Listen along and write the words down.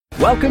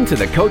Welcome to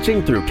the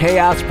Coaching Through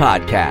Chaos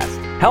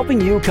podcast, helping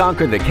you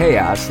conquer the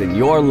chaos in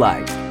your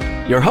life.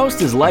 Your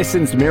host is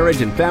licensed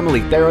marriage and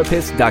family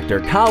therapist, Dr.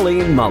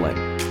 Colleen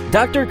Mullen.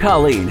 Dr.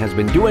 Colleen has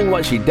been doing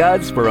what she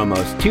does for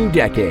almost 2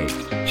 decades.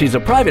 She's a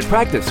private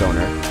practice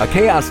owner, a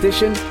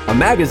chaostician, a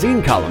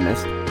magazine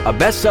columnist, a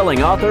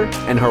best-selling author,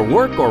 and her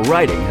work or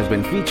writing has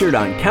been featured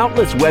on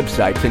countless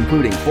websites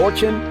including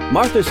Fortune,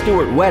 Martha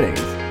Stewart Weddings,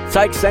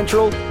 Psych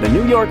Central, The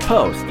New York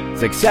Post,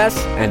 Success,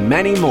 and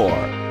many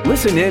more.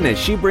 Listen in as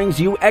she brings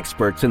you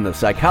experts in the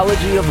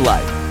psychology of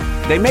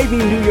life. They may be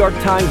New York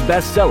Times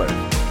bestsellers,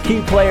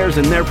 key players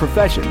in their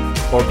profession,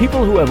 or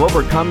people who have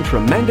overcome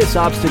tremendous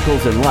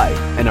obstacles in life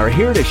and are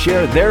here to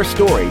share their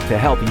story to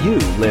help you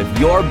live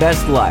your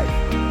best life.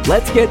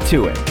 Let's get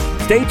to it.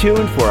 Stay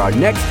tuned for our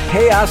next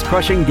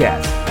chaos-crushing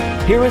guest.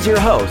 Here is your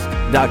host,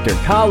 Dr.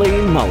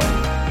 Colleen Mullen.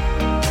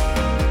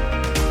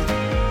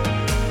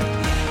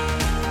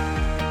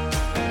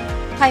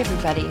 Hi,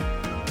 everybody.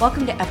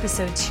 Welcome to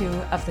episode 2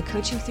 of the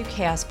Coaching Through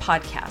Chaos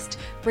podcast,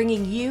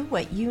 bringing you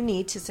what you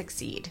need to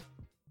succeed.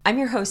 I'm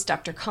your host,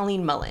 Dr.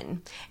 Colleen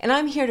Mullen, and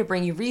I'm here to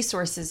bring you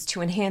resources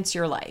to enhance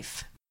your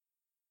life.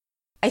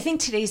 I think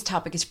today's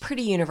topic is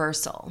pretty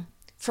universal.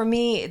 For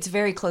me, it's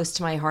very close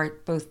to my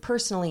heart, both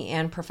personally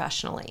and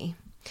professionally.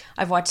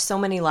 I've watched so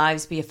many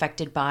lives be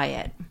affected by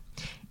it.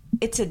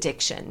 It's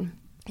addiction,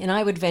 and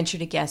I would venture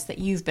to guess that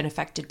you've been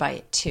affected by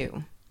it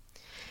too.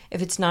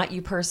 If it's not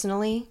you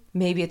personally,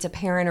 maybe it's a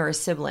parent or a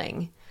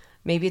sibling.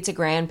 Maybe it's a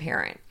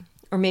grandparent,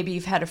 or maybe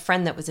you've had a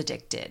friend that was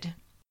addicted,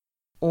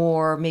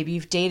 or maybe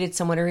you've dated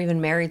someone or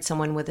even married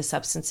someone with a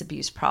substance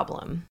abuse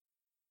problem.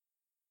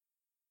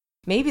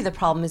 Maybe the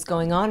problem is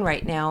going on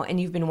right now and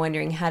you've been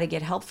wondering how to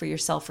get help for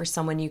yourself or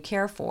someone you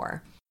care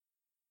for.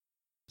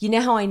 You know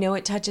how I know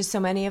it touches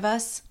so many of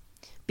us?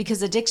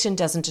 Because addiction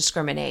doesn't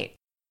discriminate.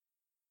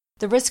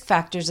 The risk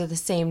factors are the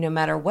same no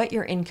matter what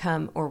your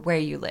income or where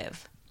you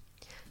live.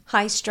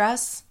 High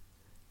stress,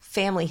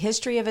 family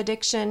history of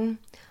addiction,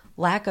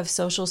 lack of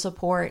social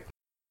support,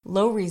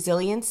 low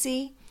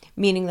resiliency,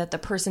 meaning that the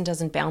person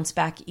doesn't bounce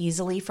back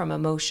easily from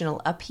emotional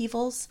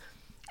upheavals,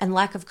 and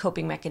lack of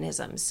coping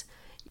mechanisms.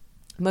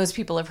 Most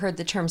people have heard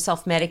the term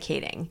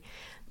self-medicating.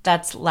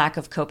 That's lack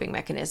of coping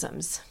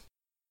mechanisms.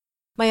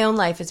 My own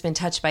life has been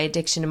touched by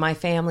addiction in my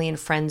family and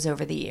friends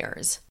over the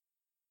years.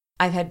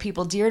 I've had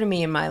people dear to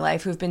me in my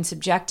life who've been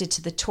subjected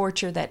to the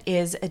torture that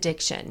is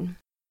addiction.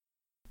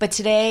 But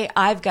today,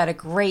 I've got a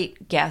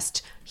great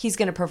guest. He's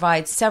going to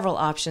provide several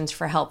options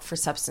for help for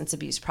substance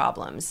abuse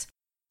problems.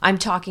 I'm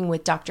talking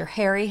with Dr.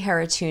 Harry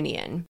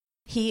Harootunian.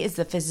 He is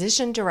the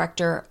physician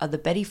director of the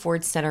Betty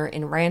Ford Center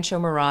in Rancho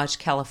Mirage,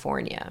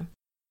 California.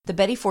 The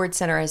Betty Ford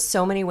Center has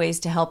so many ways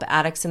to help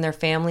addicts and their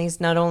families,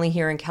 not only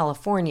here in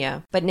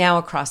California, but now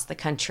across the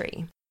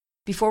country.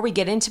 Before we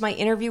get into my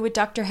interview with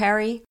Dr.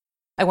 Harry,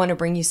 I want to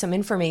bring you some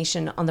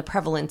information on the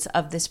prevalence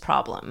of this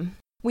problem.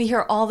 We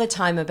hear all the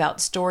time about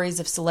stories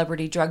of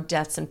celebrity drug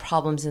deaths and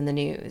problems in the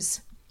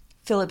news.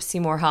 Philip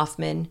Seymour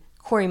Hoffman,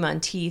 Corey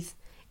Monteith,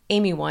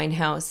 Amy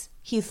Winehouse,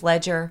 Heath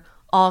Ledger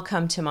all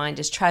come to mind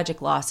as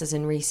tragic losses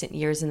in recent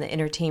years in the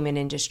entertainment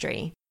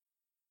industry.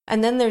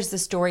 And then there's the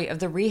story of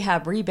the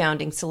rehab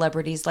rebounding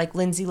celebrities like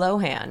Lindsay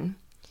Lohan.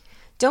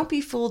 Don't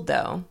be fooled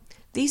though.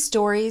 These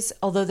stories,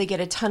 although they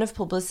get a ton of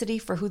publicity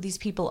for who these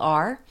people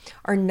are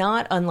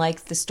not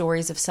unlike the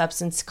stories of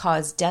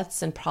substance-caused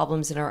deaths and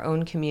problems in our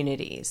own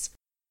communities.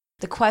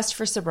 The quest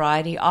for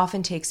sobriety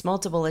often takes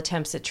multiple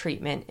attempts at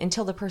treatment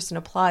until the person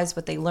applies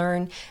what they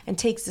learn and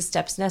takes the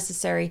steps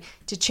necessary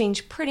to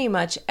change pretty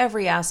much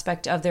every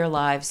aspect of their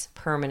lives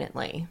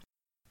permanently.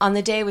 On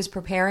the day I was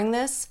preparing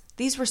this,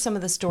 these were some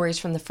of the stories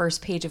from the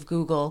first page of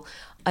Google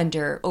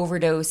under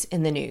overdose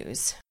in the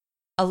news.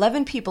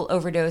 11 people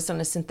overdosed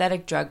on a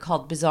synthetic drug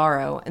called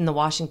Bizarro in the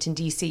Washington,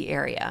 D.C.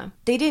 area.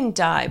 They didn't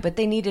die, but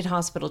they needed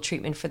hospital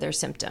treatment for their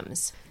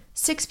symptoms.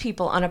 6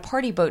 people on a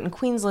party boat in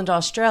Queensland,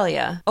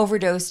 Australia,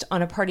 overdosed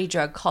on a party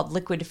drug called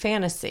Liquid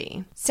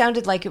Fantasy.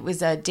 Sounded like it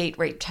was a date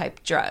rape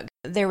type drug.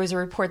 There was a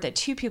report that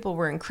 2 people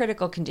were in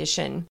critical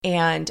condition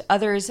and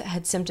others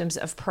had symptoms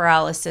of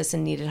paralysis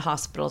and needed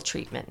hospital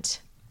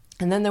treatment.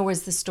 And then there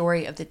was the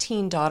story of the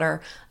teen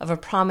daughter of a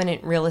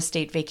prominent real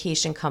estate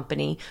vacation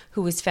company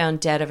who was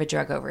found dead of a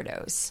drug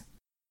overdose.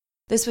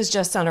 This was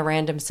just on a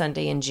random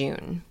Sunday in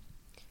June.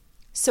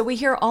 So we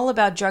hear all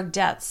about drug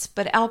deaths,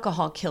 but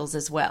alcohol kills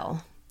as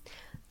well.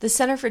 The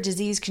Center for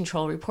Disease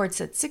Control reports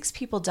that 6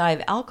 people die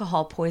of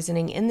alcohol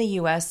poisoning in the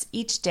U.S.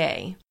 each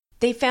day.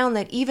 They found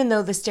that even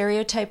though the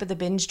stereotype of the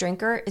binge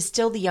drinker is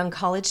still the young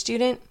college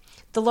student,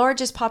 the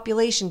largest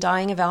population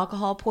dying of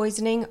alcohol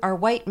poisoning are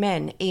white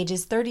men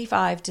ages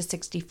 35 to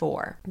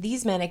 64.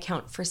 These men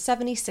account for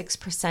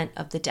 76%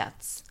 of the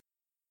deaths.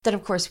 Then,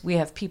 of course, we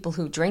have people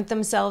who drink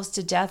themselves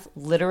to death,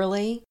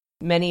 literally.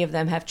 Many of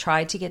them have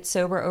tried to get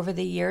sober over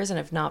the years and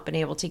have not been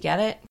able to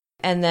get it.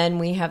 And then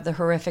we have the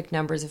horrific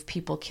numbers of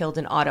people killed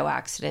in auto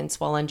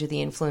accidents while under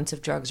the influence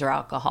of drugs or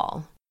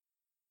alcohol.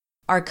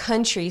 Our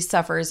country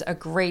suffers a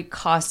great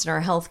cost in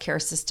our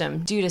healthcare system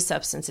due to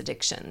substance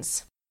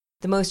addictions.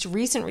 The most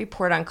recent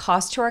report on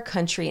cost to our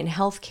country in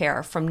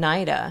healthcare from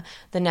NIDA,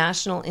 the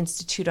National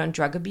Institute on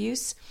Drug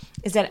Abuse,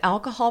 is that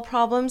alcohol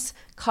problems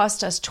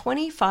cost us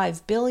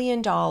 $25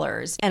 billion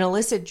and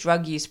illicit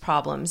drug use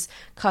problems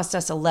cost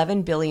us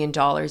 $11 billion in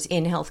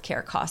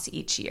healthcare costs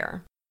each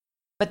year.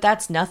 But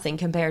that's nothing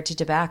compared to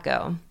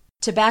tobacco.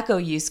 Tobacco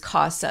use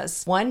costs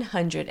us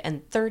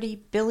 $130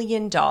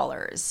 billion.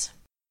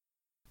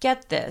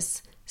 Get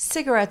this.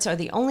 Cigarettes are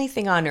the only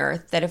thing on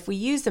earth that if we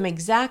use them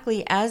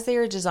exactly as they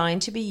are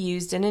designed to be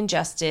used and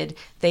ingested,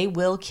 they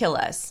will kill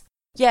us.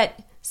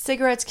 Yet,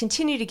 cigarettes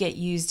continue to get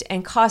used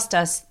and cost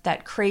us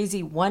that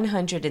crazy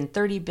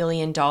 $130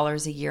 billion a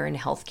year in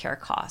healthcare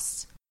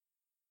costs.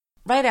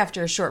 Right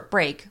after a short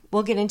break,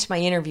 we'll get into my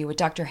interview with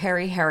Dr.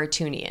 Harry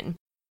Harootunian,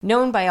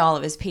 known by all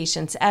of his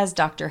patients as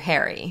Dr.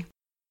 Harry.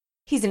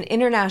 He's an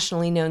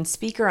internationally known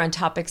speaker on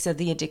topics of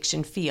the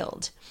addiction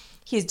field.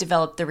 He has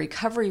developed the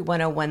Recovery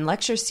 101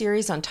 lecture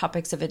series on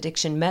topics of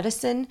addiction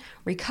medicine,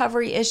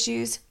 recovery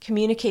issues,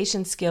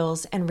 communication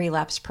skills, and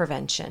relapse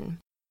prevention.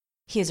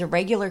 He is a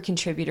regular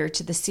contributor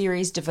to the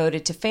series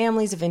devoted to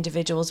families of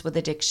individuals with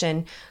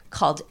addiction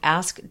called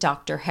Ask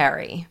Dr.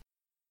 Harry.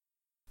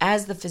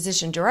 As the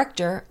physician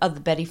director of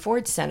the Betty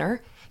Ford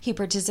Center, he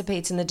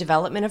participates in the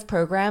development of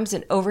programs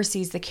and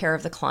oversees the care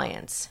of the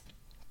clients.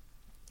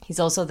 He's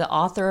also the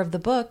author of the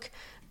book,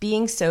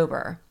 Being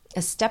Sober,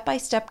 a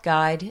step-by-step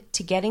guide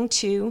to getting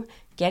to,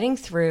 getting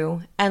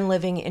through, and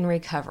living in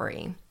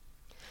recovery.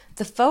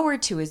 The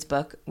foreword to his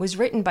book was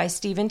written by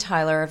Steven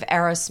Tyler of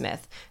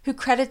Aerosmith, who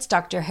credits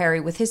Dr.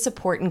 Harry with his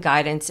support and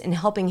guidance in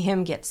helping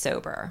him get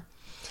sober.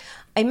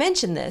 I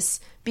mention this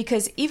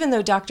because even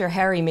though Dr.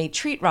 Harry may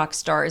treat rock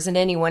stars and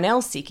anyone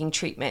else seeking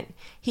treatment,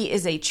 he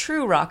is a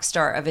true rock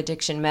star of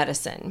addiction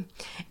medicine.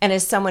 And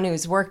as someone who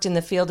has worked in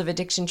the field of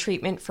addiction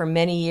treatment for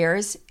many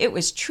years, it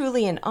was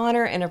truly an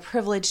honor and a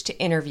privilege to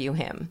interview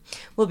him.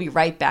 We'll be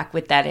right back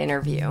with that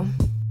interview.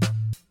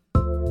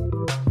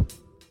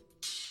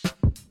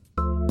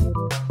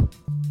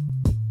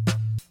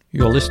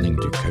 You're listening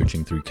to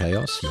Coaching Through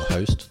Chaos, your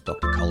host,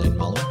 Dr. Colleen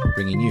Mullen,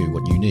 bringing you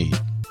what you need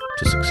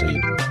to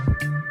succeed.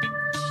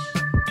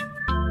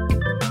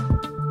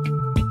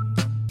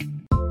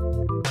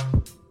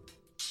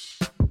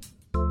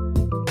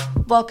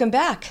 Welcome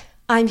back.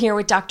 I'm here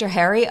with Dr.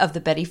 Harry of the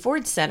Betty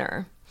Ford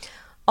Center.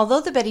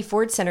 Although the Betty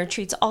Ford Center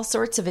treats all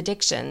sorts of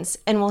addictions,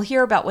 and we'll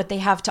hear about what they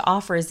have to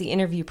offer as the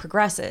interview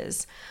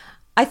progresses,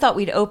 I thought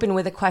we'd open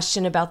with a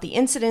question about the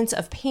incidence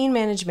of pain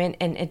management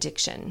and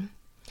addiction.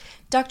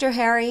 Dr.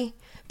 Harry,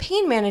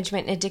 pain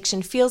management and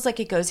addiction feels like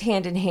it goes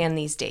hand in hand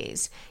these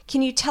days.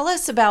 Can you tell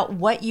us about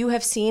what you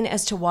have seen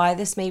as to why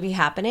this may be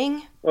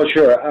happening? Well,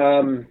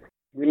 sure.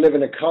 We live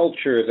in a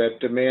culture that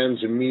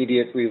demands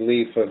immediate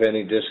relief of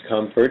any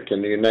discomfort,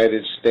 and the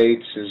United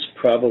States is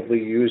probably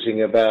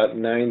using about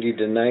 90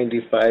 to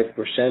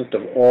 95%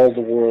 of all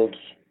the world's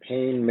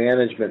pain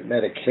management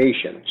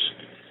medications.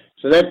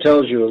 So that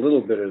tells you a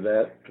little bit of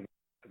that,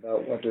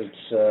 about what is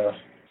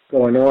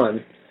going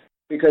on,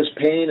 because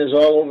pain is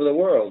all over the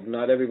world.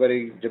 Not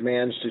everybody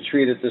demands to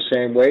treat it the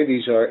same way.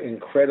 These are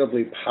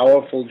incredibly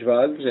powerful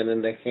drugs, and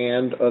in the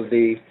hand of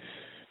the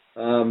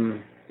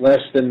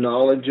less than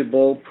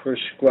knowledgeable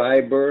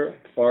prescriber,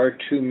 far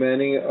too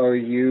many are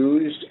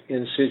used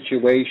in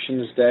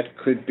situations that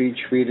could be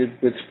treated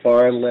with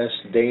far less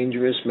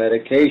dangerous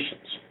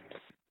medications.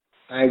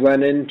 I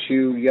run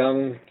into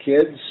young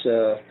kids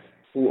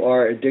who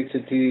are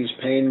addicted to these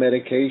pain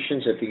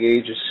medications at the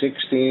age of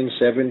 16,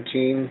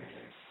 17,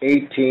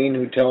 18,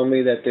 who tell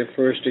me that their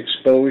first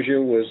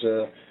exposure was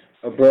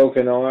a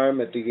broken arm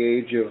at the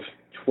age of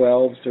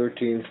 12,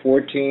 13,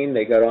 14.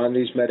 They got on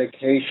these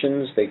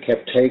medications. They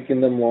kept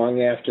taking them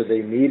long after they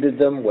needed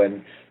them,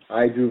 when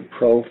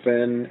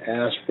ibuprofen,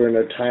 aspirin,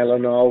 or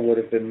Tylenol would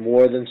have been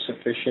more than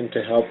sufficient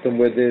to help them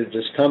with their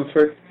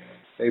discomfort.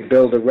 They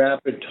build a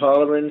rapid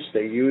tolerance.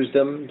 They use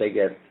them. They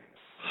get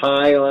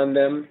high on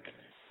them.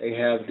 They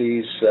have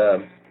these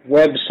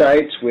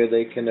websites where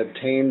they can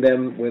obtain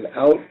them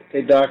without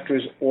a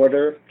doctor's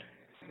order.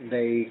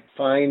 They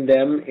find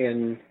them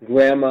in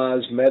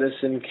grandma's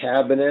medicine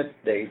cabinet.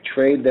 They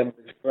trade them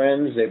with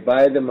friends. They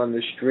buy them on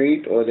the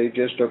street, or they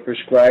just are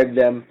prescribed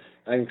them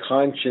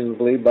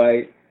unconscionably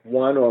by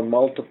one or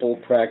multiple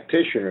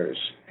practitioners.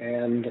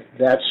 And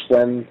that's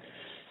when,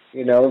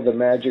 the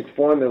magic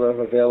formula of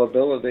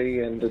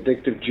availability and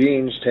addictive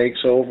genes takes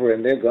over,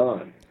 and they're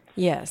gone.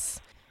 Yes.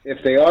 If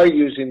they are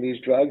using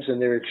these drugs,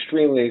 and they're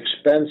extremely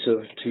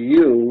expensive to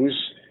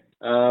use,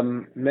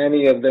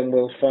 many of them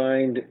will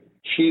find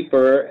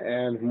cheaper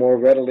and more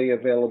readily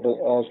available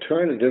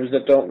alternatives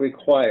that don't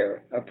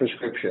require a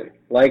prescription,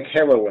 like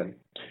heroin,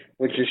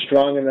 which is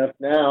strong enough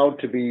now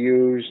to be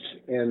used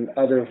in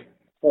other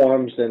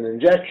forms than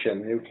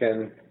injection. You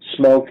can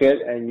smoke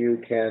it and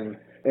you can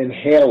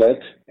inhale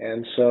it,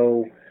 and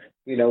so,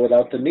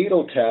 without the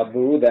needle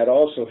taboo, that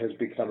also has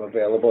become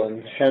available,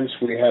 and hence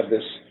we have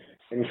this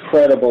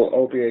incredible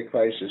opioid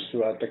crisis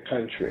throughout the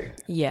country.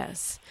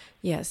 Yes.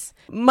 Yes.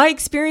 My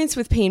experience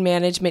with pain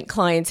management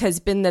clients has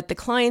been that the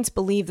clients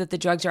believe that the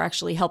drugs are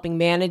actually helping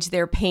manage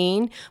their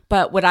pain.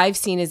 But what I've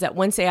seen is that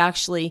once they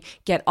actually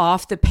get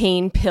off the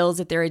pain pills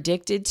that they're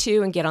addicted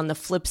to and get on the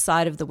flip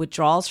side of the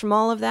withdrawals from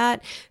all of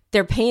that,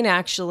 their pain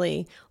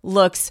actually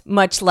looks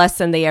much less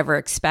than they ever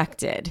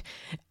expected.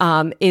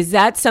 Is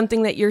that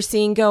something that you're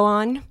seeing go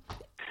on?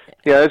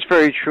 Yeah, that's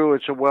very true.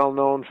 It's a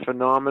well-known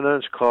phenomenon.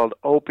 It's called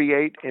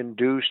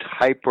opiate-induced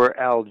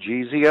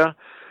hyperalgesia,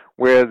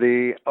 where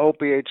the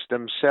opiates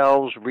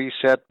themselves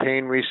reset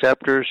pain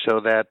receptors so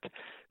that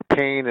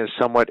pain is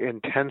somewhat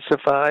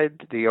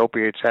intensified. The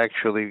opiates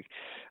actually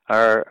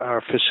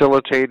are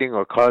facilitating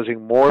or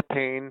causing more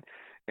pain,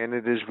 and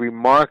it is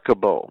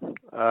remarkable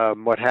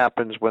what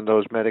happens when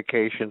those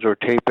medications are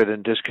tapered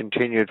and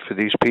discontinued for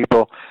these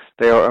people.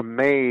 They are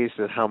amazed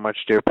at how much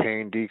their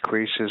pain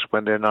decreases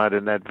when they're not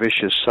in that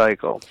vicious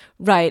cycle.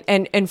 Right.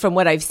 And from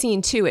what I've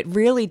seen, too, it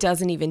really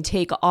doesn't even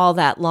take all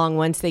that long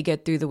once they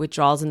get through the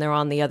withdrawals and they're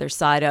on the other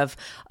side of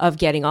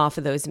getting off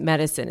of those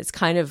medicine. It's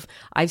kind of,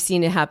 I've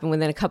seen it happen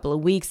within a couple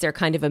of weeks. They're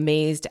kind of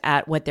amazed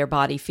at what their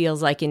body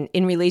feels like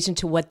in relation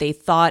to what they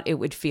thought it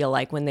would feel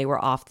like when they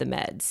were off the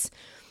meds.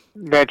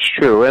 That's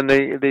true. And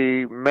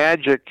the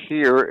magic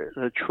here,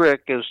 the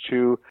trick, is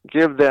to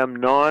give them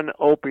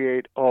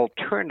non-opiate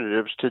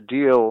alternatives to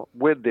deal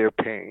with their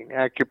pain.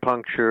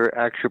 Acupuncture,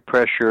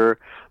 acupressure,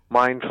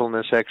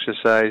 mindfulness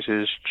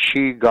exercises,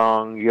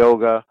 qigong,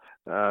 yoga,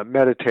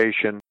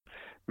 meditation.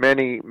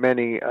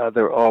 Many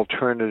other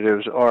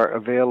alternatives are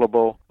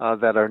available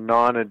that are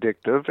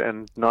non-addictive,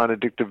 and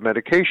non-addictive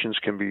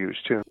medications can be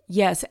used too.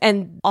 Yes,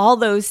 and all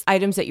those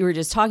items that you were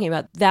just talking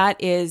about,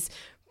 that is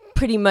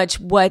pretty much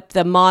what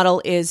the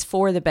model is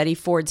for the Betty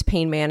Ford's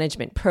pain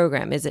management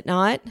program, is it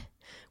not?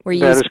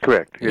 That is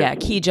correct. Yes. Yeah,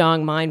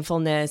 qigong,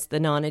 mindfulness, the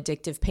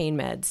non-addictive pain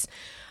meds.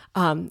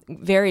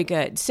 Very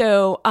good.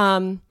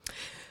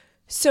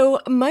 So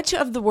much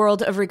of the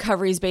world of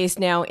recovery is based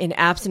now in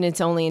abstinence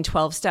only and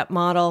 12-step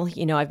model.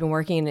 You know, I've been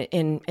working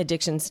in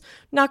addictions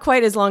not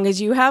quite as long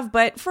as you have,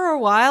 but for a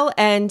while.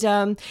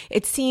 And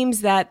it seems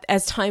that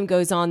as time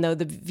goes on, though,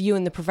 the view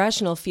in the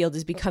professional field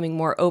is becoming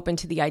more open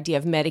to the idea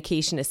of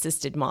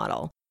medication-assisted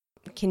model.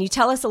 Can you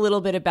tell us a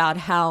little bit about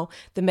how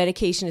the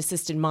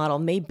medication-assisted model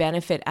may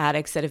benefit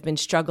addicts that have been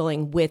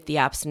struggling with the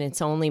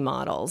abstinence-only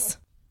models?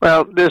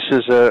 Well, this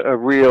is a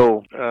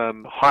real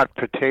hot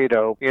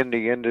potato in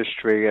the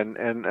industry,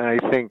 and I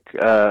think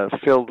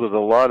filled with a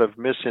lot of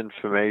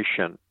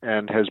misinformation,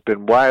 and has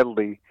been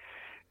widely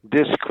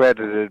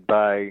discredited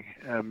by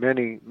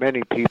many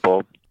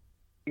people.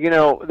 You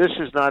know, this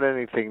is not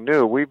anything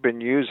new. We've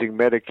been using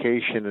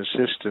medication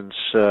assistance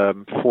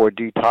for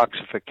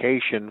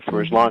detoxification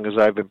for as long as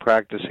I've been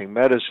practicing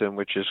medicine,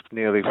 which is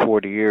nearly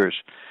 40 years.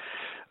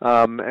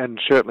 And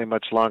certainly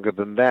much longer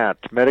than that.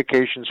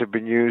 Medications have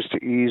been used to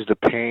ease the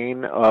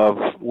pain of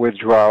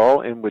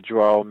withdrawal in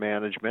withdrawal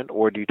management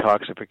or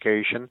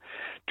detoxification,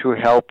 to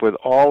help with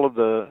all of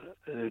the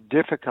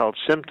difficult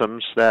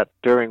symptoms that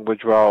during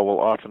withdrawal will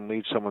often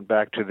lead someone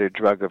back to their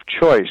drug of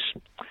choice.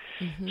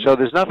 So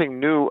there's nothing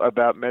new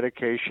about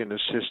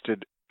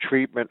medication-assisted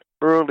treatment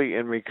early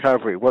in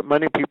recovery. What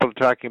many people are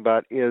talking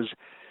about is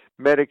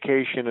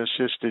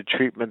medication-assisted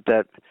treatment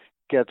that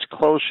gets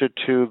closer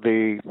to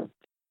the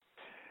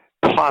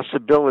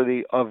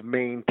possibility of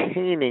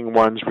maintaining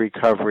one's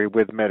recovery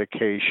with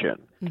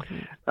medication.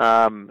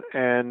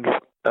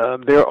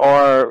 There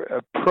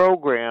are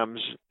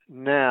programs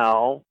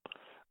now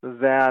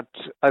that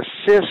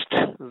assist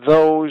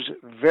those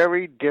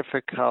very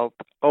difficult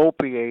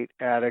opiate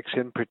addicts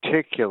in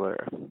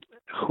particular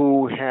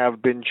who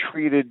have been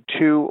treated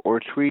 2 or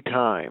 3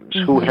 times,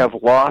 who have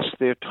lost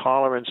their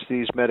tolerance to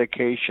these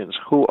medications,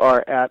 who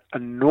are at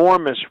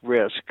enormous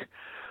risk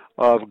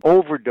of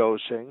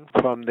overdosing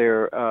from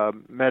their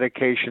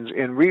medications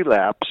in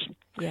relapse.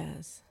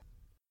 Yes.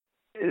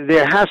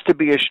 There has to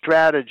be a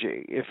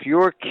strategy. If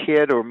your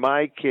kid or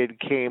my kid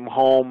came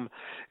home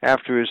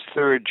after his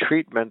 3rd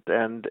treatment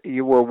and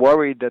you were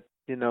worried that,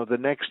 you know, the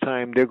next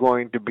time they're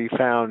going to be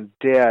found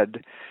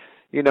dead,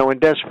 you know, in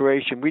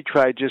desperation, we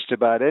tried just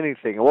about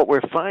anything. And what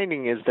we're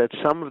finding is that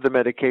some of the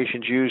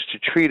medications used to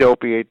treat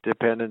opiate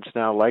dependence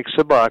now, like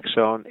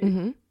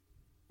Suboxone,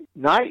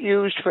 not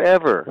used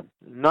forever,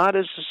 not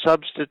as a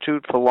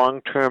substitute for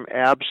long-term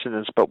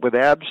abstinence, but with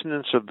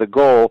abstinence of the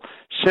goal,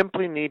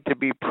 simply need to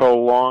be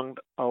prolonged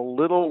a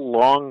little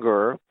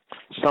longer,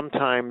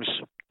 sometimes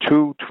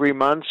 2-3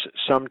 months,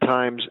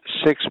 sometimes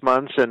 6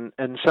 months, and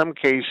in some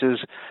cases,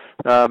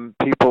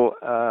 people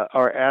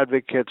are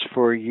advocates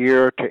for a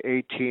year to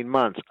 18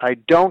 months. I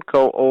don't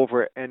go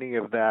over any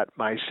of that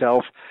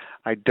myself.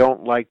 I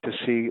don't like to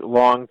see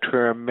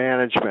long-term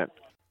management.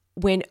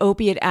 When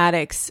opiate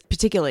addicts,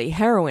 particularly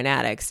heroin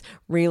addicts,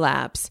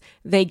 relapse,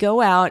 they go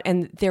out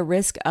and their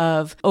risk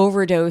of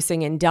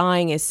overdosing and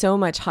dying is so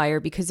much higher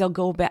because they'll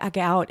go back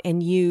out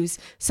and use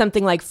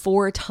something like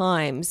 4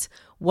 times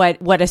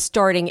what a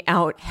starting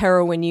out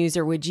heroin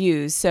user would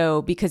use.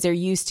 So because they're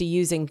used to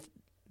using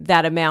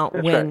that amount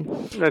That's when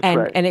right. That's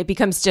right. and it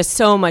becomes just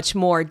so much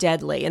more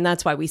deadly, and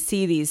that's why we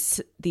see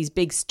these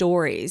big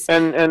stories.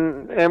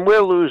 And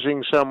we're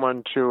losing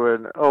someone to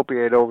an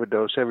opiate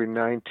overdose every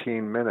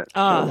 19 minutes.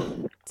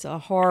 It's a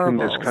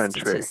horrible in this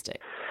country.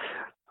 statistic.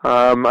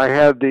 I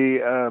had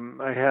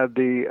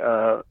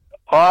the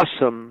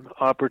awesome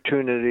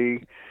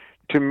opportunity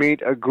to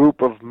meet a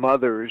group of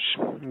mothers.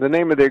 The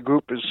name of their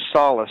group is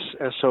Solace,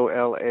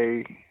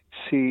 SOLACE.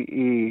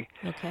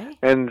 Okay.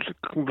 And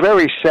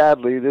very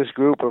sadly, this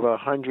group of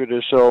 100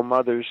 or so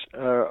mothers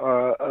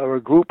are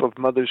a group of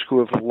mothers who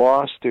have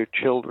lost their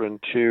children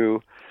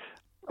to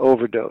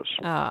overdose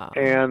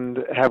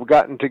and have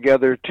gotten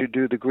together to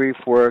do the grief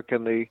work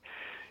and the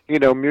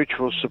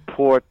mutual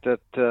support that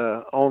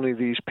only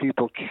these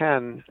people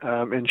can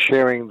in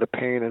sharing the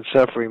pain and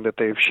suffering that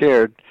they've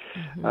shared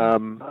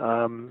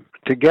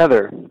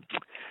together.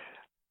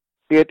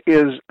 It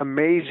is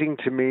amazing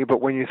to me,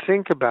 but when you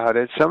think about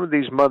it, some of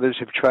these mothers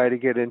have tried to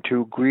get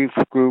into grief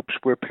groups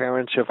where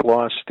parents have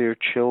lost their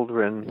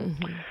children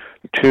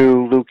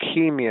to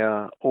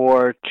leukemia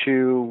or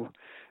to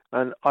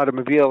an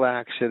automobile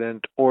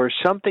accident or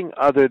something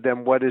other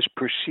than what is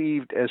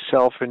perceived as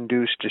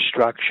self-induced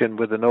destruction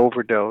with an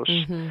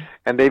overdose.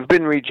 And they've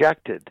been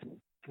rejected.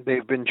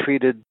 They've been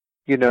treated,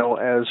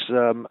 as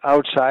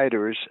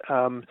outsiders.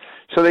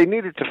 So they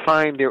needed to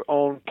find their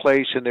own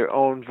place and their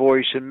own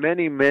voice. And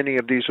many, many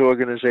of these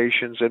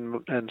organizations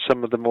and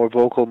some of the more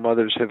vocal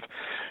mothers have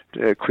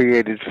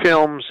created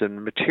films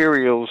and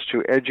materials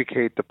to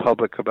educate the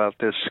public about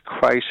this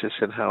crisis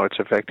and how it's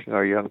affecting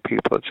our young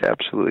people. It's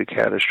absolutely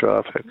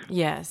catastrophic.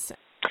 Yes.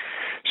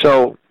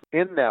 So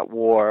in that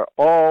war,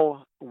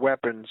 all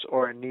weapons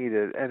are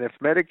needed, and if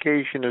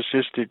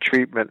medication-assisted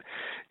treatment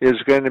is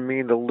going to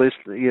mean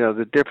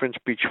the difference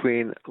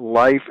between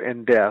life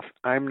and death,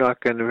 I'm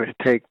not going to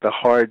take the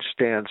hard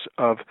stance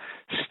of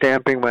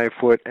stamping my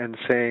foot and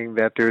saying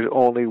that there's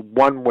only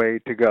one way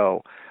to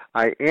go.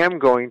 I am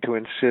going to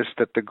insist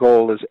that the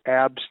goal is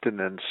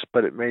abstinence,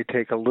 but it may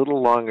take a little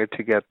longer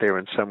to get there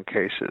in some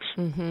cases.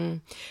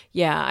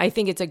 Yeah, I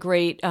think it's a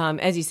great,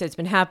 as you said, it's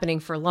been happening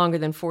for longer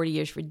than 40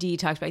 years for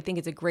detox, but I think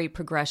it's a great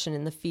progression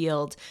in the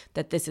field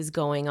that this is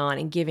going on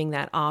and giving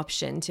that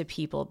option to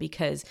people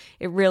because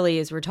it really,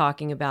 as we're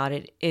talking about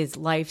it, is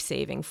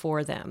life-saving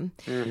for them.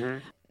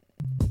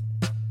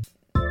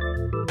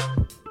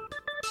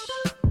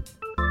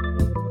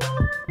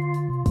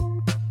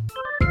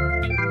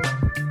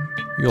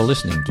 You're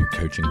listening to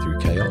Coaching Through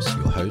Chaos,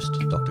 your host,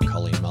 Dr.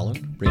 Colleen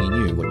Mullen,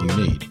 bringing you what you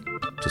need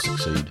to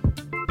succeed.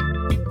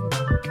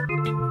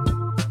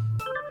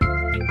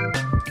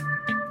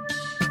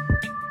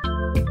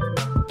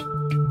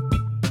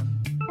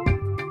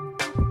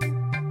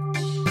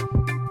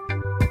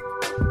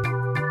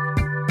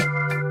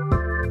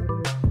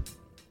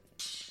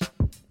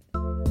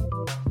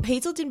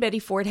 Hazelden Betty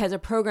Ford has a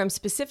program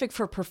specific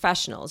for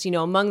professionals.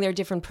 Among their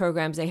different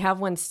programs, they have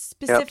one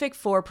specific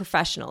for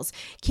professionals.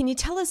 Can you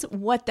tell us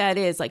what that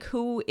is? Like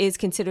who is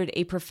considered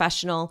a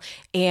professional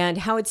and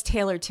how it's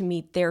tailored to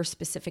meet their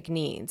specific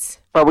needs?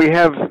 Well, we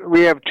have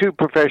two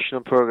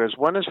professional programs.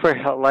 One is for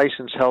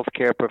licensed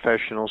healthcare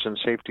professionals in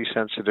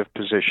safety-sensitive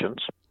positions.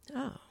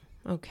 Oh,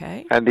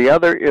 okay. And the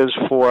other is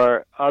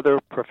for other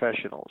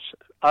professionals.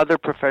 Other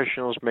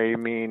professionals may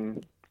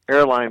mean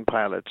airline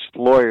pilots,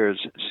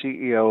 lawyers,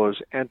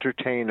 CEOs,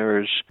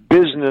 entertainers,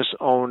 business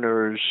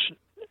owners,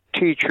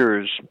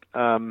 teachers,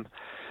 and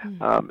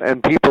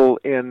people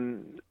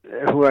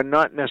who are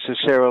not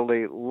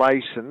necessarily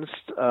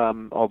licensed,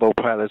 although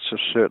pilots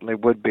certainly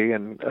would be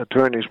and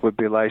attorneys would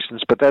be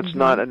licensed, but that's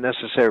not a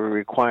necessary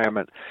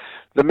requirement.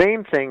 The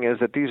main thing is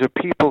that these are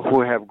people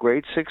who have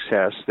great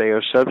success. They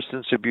are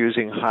substance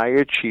abusing high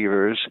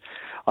achievers,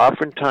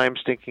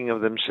 oftentimes thinking of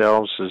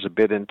themselves as a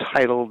bit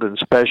entitled and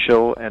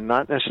special and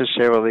not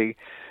necessarily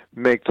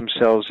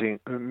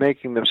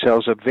making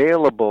themselves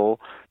available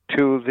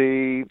to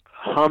the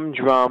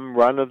humdrum,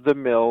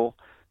 run-of-the-mill,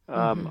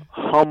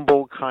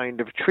 humble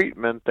kind of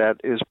treatment that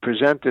is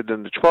presented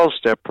in the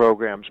 12-step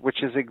programs,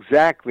 which is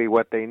exactly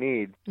what they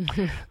need.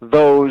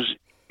 Those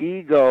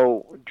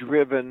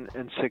ego-driven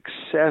and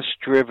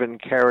success-driven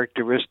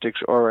characteristics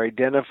are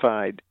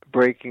identified,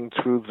 breaking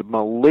through the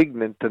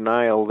malignant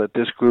denial that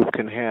this group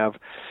can have.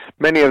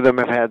 Many of them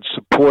have had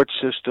support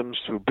systems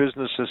through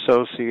business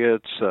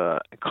associates,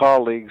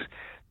 colleagues,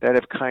 that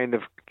have kind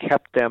of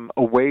kept them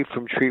away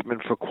from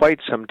treatment for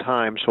quite some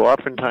time. So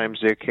oftentimes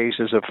their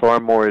cases are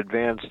far more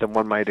advanced than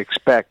one might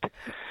expect.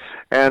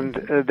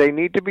 And they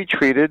need to be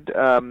treated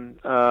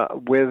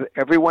with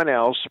everyone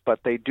else, but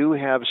they do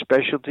have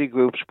specialty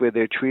groups where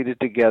they're treated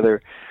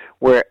together,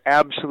 where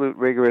absolute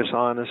rigorous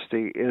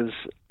honesty is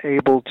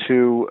able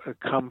to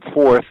come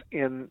forth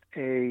in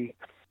an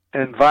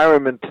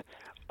environment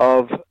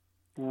of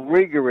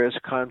rigorous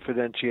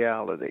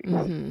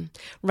confidentiality.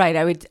 Right.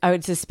 I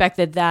would suspect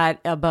that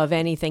above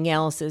anything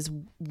else is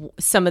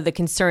some of the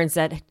concerns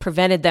that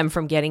prevented them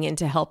from getting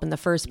into help in the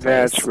first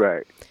place.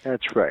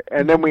 That's right.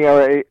 And then we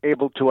are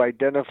able to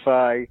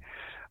identify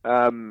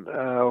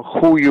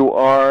who you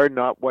are,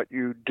 not what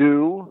you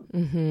do.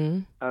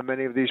 Mm-hmm.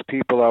 Many of these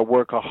people are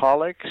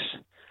workaholics.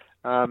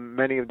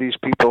 Many of these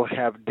people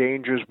have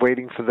dangers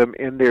waiting for them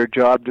in their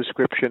job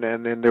description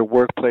and in their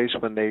workplace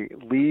when they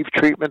leave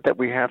treatment that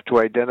we have to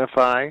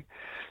identify.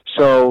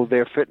 So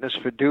their fitness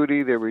for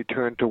duty, their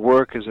return to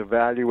work is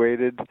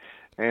evaluated,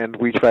 and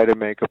we try to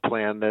make a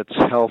plan that's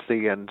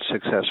healthy and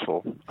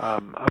successful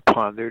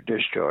upon their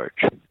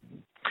discharge.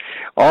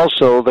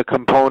 Also, the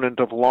component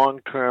of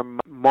long-term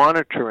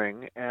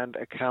monitoring and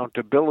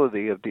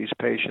accountability of these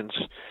patients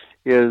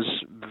is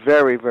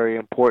very, very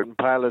important.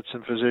 Pilots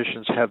and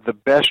physicians have the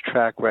best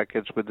track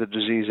records with the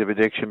disease of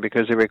addiction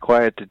because they're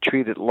required to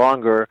treat it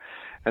longer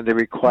and they're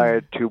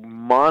required to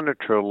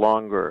monitor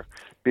longer,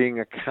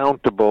 being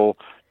accountable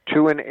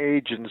to an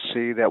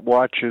agency that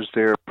watches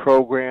their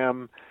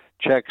program,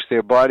 checks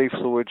their body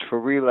fluids for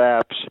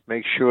relapse,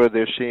 makes sure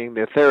they're seeing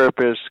their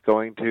therapist,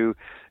 going to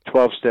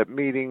 12-step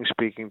meetings,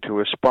 speaking to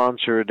a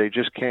sponsor. They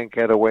just can't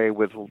get away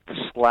with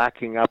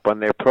slacking up on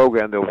their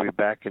program. They'll be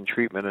back in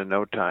treatment in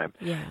no time.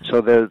 Yeah.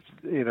 So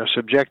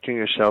subjecting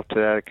yourself to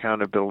that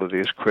accountability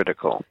is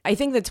critical. I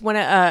think that's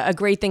a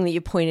great thing that you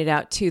pointed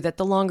out too, that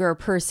the longer a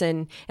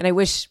person, and I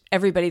wish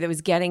everybody that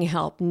was getting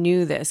help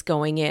knew this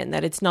going in,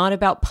 that it's not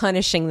about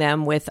punishing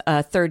them with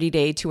a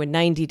 30-day to a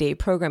 90-day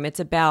program. It's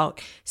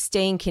about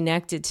staying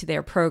connected to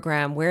their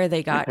program where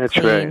they got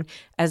clean right.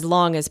 as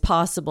long as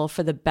possible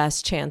for the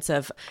best chance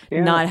of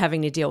not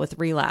having to deal with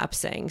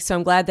relapsing. So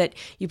I'm glad that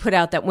you put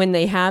out that when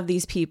they have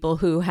these people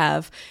who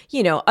have,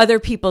 other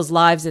people's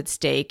lives at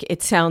stake,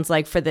 it sounds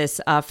like for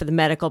this, for the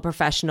medical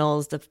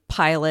professionals, the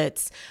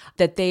pilots,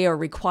 that they are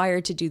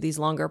required to do these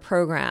longer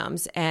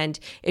programs. And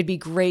it'd be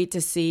great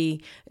to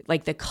see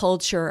like the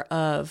culture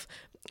of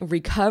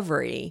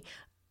recovery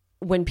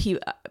when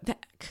people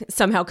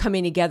somehow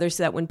coming together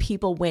so that when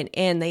people went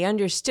in, they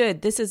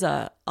understood this is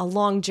a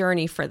long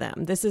journey for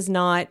them. This is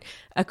not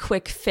a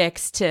quick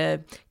fix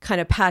to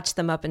kind of patch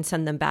them up and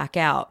send them back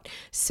out.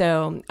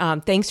 So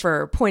thanks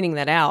for pointing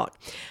that out.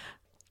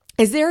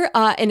 Is there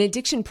an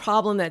addiction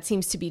problem that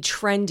seems to be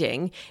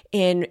trending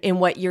in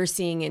what you're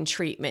seeing in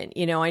treatment?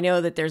 I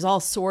know that there's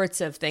all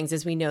sorts of things.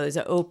 As we know, there's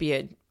an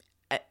opioid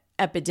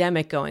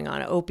epidemic going on,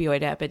 an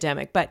opioid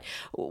epidemic. But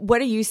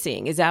what are you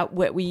seeing? Is that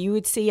what you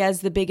would see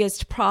as the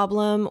biggest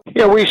problem?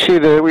 Yeah, we see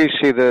the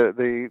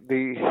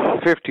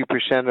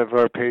 50% of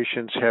our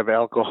patients have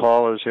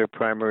alcohol as their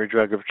primary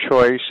drug of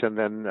choice, and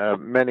then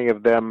many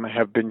of them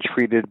have been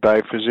treated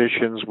by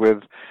physicians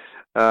with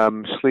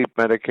sleep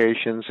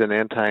medications and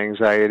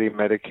anti-anxiety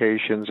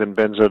medications and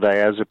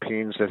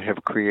benzodiazepines that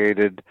have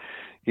created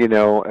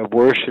a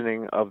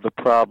worsening of the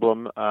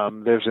problem.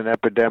 There's an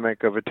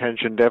epidemic of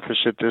attention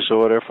deficit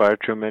disorder. Far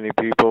too many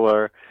people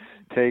are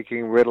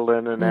taking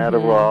Ritalin and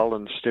Adderall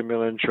and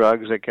stimulant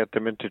drugs that get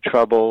them into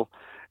trouble.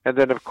 And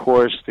then, of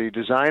course, the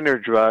designer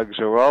drugs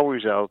are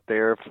always out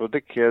there for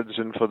the kids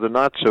and for the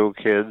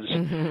not-so-kids,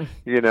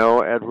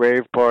 at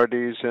rave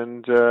parties.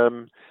 And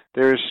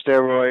there's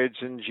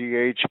steroids and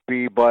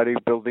GHB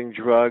bodybuilding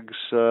drugs.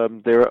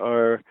 There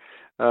are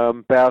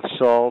bath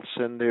salts,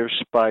 and there's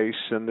spice,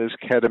 and there's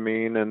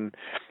ketamine,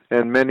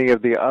 and many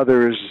of the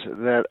others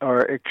that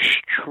are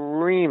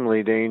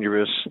extremely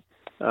dangerous.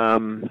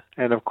 And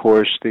of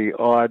course, the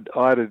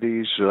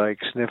oddities like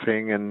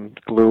sniffing and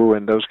glue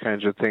and those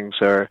kinds of things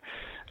are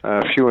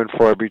few and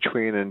far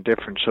between in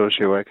different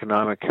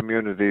socioeconomic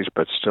communities,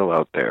 but still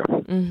out there.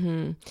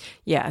 Mm-hmm.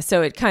 Yeah,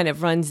 so it kind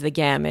of runs the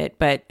gamut,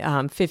 but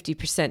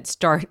 50%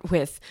 start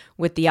with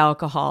the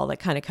alcohol that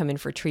kind of come in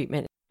for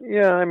treatment.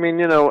 Yeah, I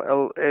mean,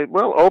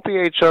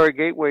 opiates are a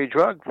gateway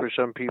drug for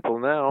some people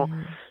now.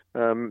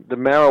 Mm-hmm. The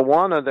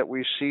marijuana that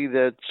we see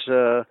that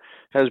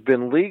has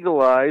been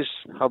legalized,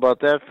 how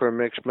about that for a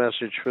mixed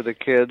message for the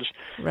kids?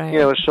 Right.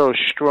 Is so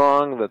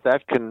strong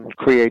that can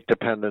create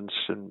dependence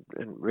in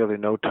really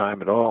no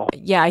time at all.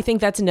 Yeah, I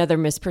think that's another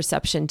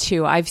misperception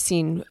too. I've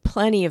seen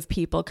plenty of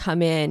people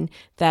come in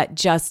that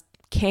just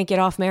can't get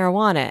off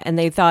marijuana, and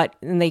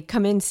they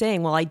come in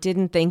saying, well, I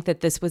didn't think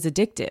that this was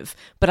addictive,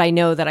 but I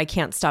know that I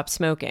can't stop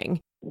smoking.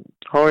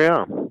 Oh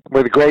yeah,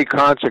 with great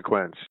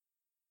consequence.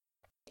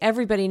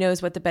 Everybody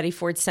knows what the Betty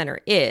Ford Center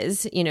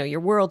is.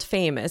 You're world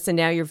famous, and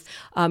now you've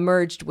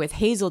merged with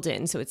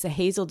Hazelden, so it's the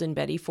Hazelden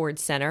Betty Ford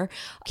Center.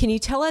 Can you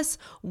tell us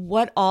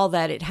what all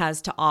that it has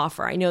to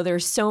offer? I know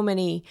there's so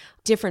many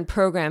different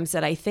programs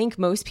that I think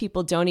most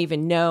people don't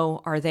even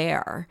know are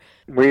there.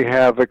 We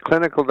have a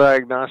clinical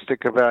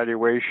diagnostic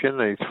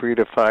evaluation, a 3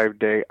 to 5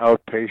 day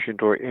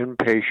outpatient or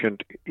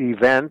inpatient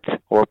event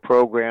or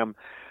program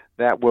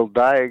that will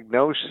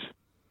diagnose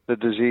the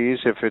disease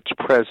if it's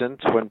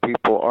present when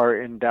people are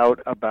in doubt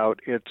about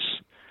its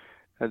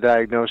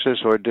diagnosis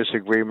or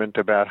disagreement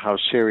about how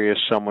serious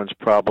someone's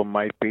problem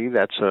might be.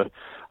 That's a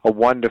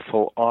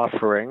wonderful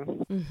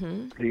offering.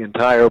 Mm-hmm. The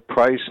entire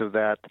price of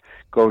that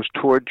goes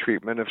toward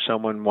treatment if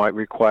someone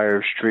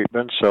requires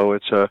treatment. So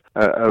it's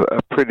a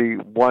pretty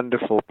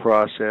wonderful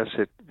process.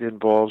 It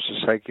involves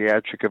a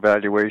psychiatric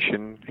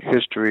evaluation,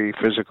 history,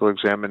 physical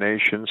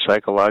examination,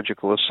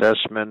 psychological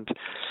assessment,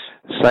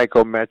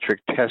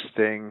 psychometric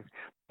testing,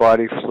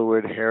 body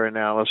fluid, hair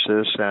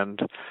analysis, and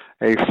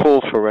a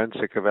full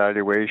forensic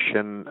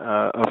evaluation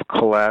of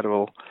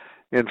collateral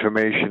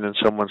information in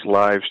someone's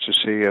lives to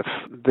see if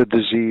the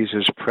disease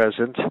is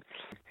present.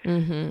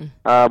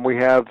 Mm-hmm. We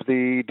have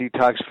the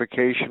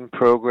detoxification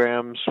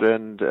programs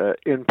and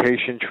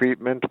inpatient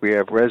treatment. We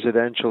have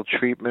residential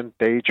treatment,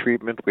 day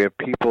treatment. We have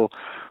people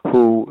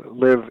who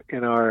live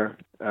in our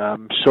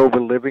sober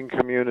living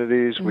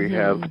communities. Mm-hmm. We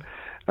have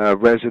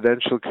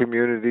residential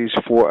communities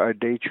for our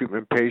day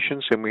treatment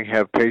patients, and we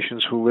have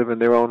patients who live in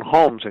their own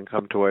homes and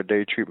come to our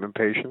day treatment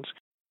patients.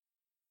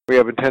 We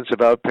have intensive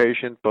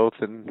outpatient both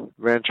in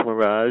Rancho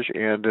Mirage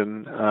and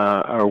in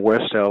our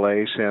West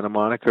LA, Santa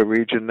Monica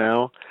region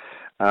now.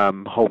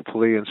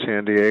 Hopefully in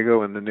San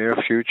Diego in the near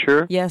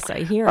future. Yes,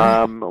 I hear.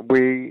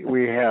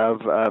 We have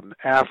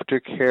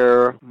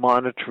aftercare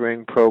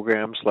monitoring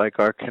programs like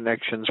our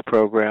Connections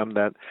program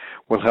that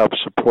will help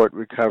support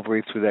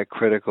recovery through that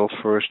critical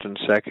first and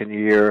second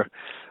year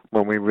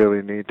when we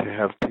really need to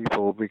have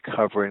people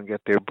recover and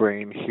get their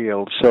brain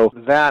healed. So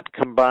that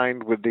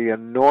combined with the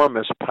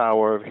enormous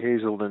power of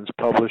Hazelden's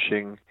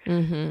publishing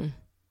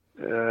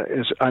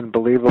is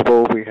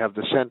unbelievable. We have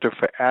the Center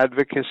for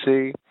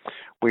Advocacy.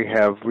 We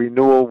have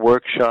renewal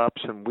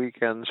workshops and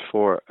weekends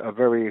for a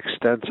very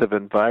extensive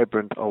and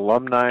vibrant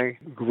alumni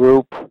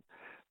group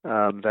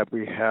that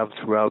we have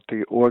throughout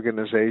the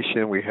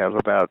organization. We have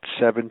about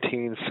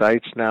 17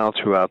 sites now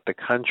throughout the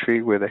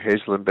country where the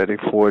Hazelden Betty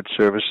Ford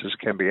services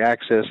can be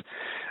accessed.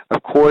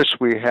 Of course,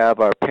 we have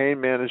our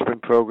pain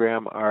management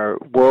program, our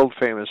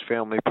world-famous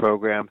family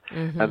program,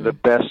 and the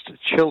best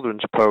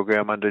children's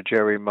program under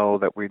Jerry Moe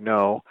that we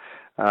know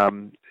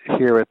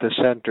here at the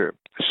center.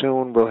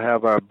 Soon we'll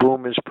have our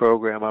Boomers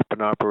program up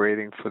and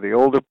operating for the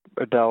older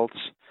adults,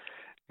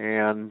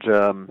 and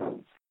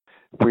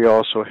we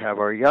also have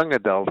our young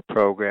adult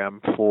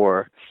program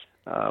for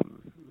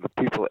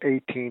people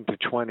 18 to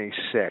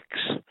 26.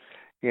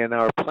 In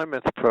our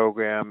Plymouth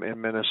program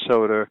in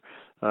Minnesota,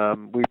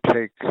 we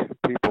take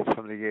people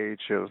from the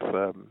age of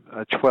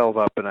 12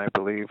 up, and I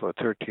believe, or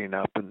 13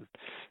 up, and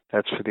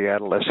that's for the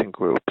adolescent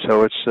group.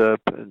 So it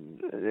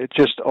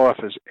just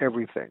offers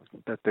everything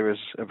that there is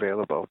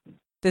available.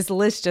 This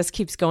list just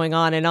keeps going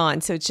on and on.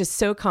 So it's just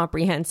so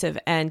comprehensive.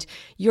 And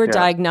your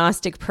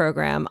diagnostic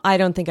program, I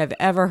don't think I've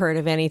ever heard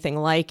of anything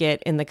like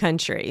it in the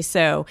country.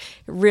 So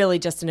really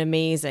just an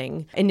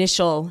amazing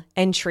initial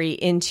entry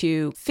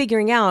into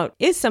figuring out,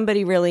 is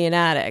somebody really an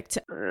addict?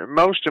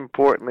 Most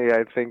importantly,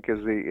 I think,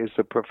 is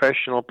the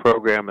professional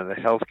program and the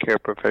healthcare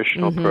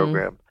professional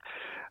program.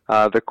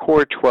 The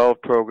Core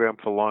 12 program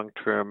for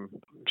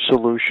long-term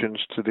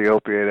solutions to the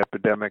opioid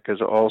epidemic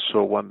is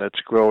also one that's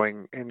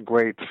growing in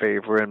great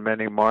favor in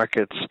many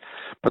markets.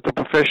 But the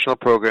professional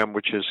program,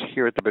 which is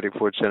here at the Betty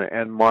Ford Center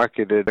and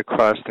marketed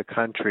across the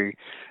country,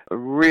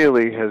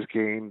 really has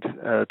gained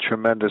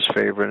tremendous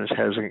favor and is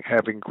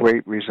having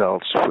great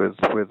results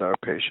with our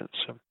patients.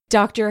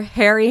 Dr.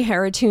 Harry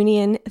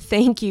Harootunian,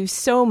 thank you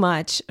so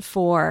much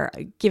for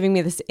giving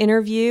me this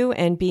interview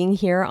and being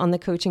here on the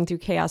Coaching Through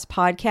Chaos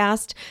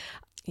podcast.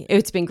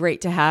 It's been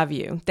great to have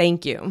you.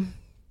 Thank you.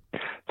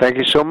 Thank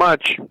you so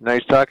much.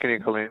 Nice talking to you,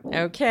 Colleen.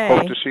 Okay.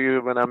 Hope to see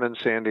you when I'm in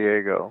San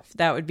Diego.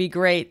 That would be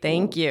great.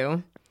 Thank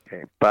you.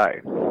 Okay,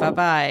 bye.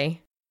 Bye-bye.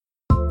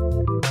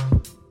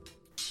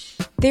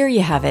 There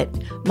you have it,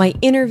 my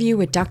interview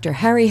with Dr.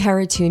 Harry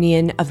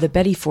Harootunian of the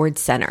Betty Ford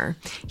Center.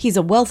 He's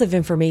a wealth of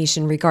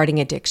information regarding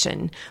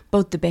addiction,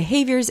 both the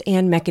behaviors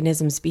and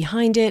mechanisms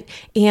behind it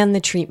and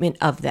the treatment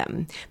of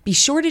them. Be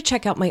sure to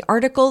check out my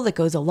article that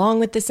goes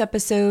along with this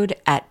episode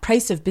at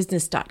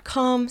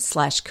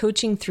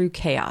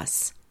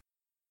priceofbusiness.com/coachingthroughchaos.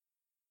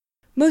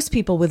 Most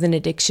people with an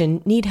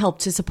addiction need help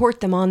to support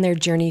them on their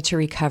journey to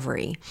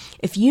recovery.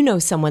 If you know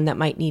someone that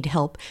might need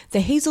help, the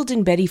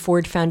Hazelden Betty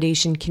Ford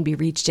Foundation can be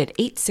reached at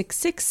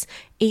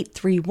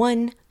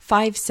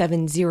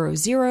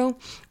 866-831-5700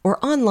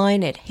 or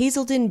online at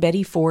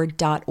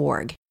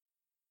hazeldenbettyford.org.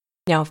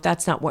 Now, if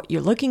that's not what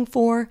you're looking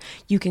for,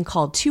 you can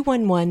call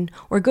 211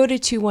 or go to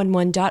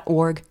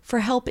 211.org for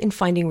help in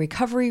finding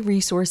recovery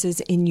resources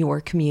in your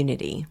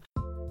community.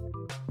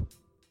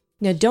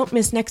 Now, don't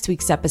miss next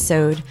week's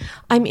episode.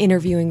 I'm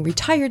interviewing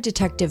retired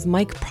detective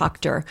Mike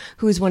Proctor,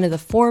 who is one of the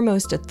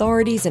foremost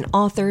authorities and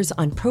authors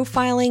on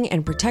profiling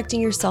and protecting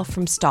yourself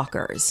from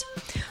stalkers.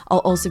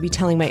 I'll also be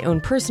telling my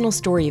own personal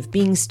story of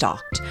being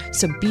stalked,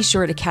 so be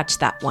sure to catch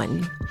that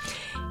one.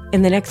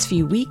 In the next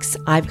few weeks,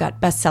 I've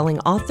got best-selling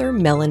author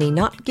Melanie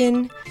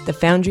Notkin, the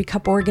Foundry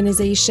Cup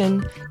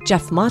Organization,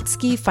 Jeff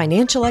Motzke,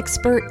 financial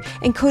expert,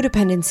 and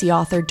codependency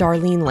author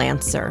Darlene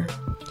Lancer.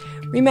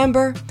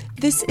 Remember,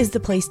 this is the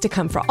place to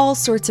come for all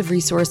sorts of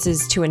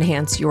resources to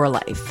enhance your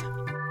life.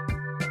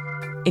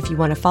 If you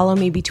want to follow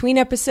me between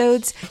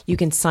episodes, you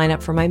can sign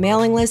up for my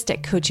mailing list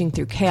at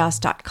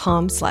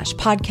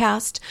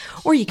coachingthroughchaos.com/podcast,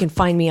 or you can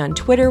find me on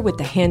Twitter with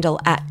the handle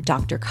at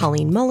Dr.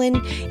 Colleen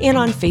Mullen and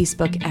on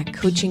Facebook at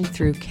Coaching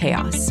Through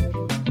Chaos.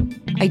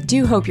 I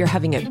do hope you're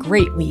having a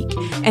great week,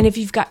 and if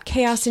you've got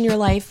chaos in your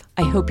life,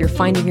 I hope you're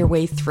finding your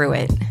way through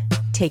it.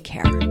 Take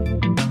care.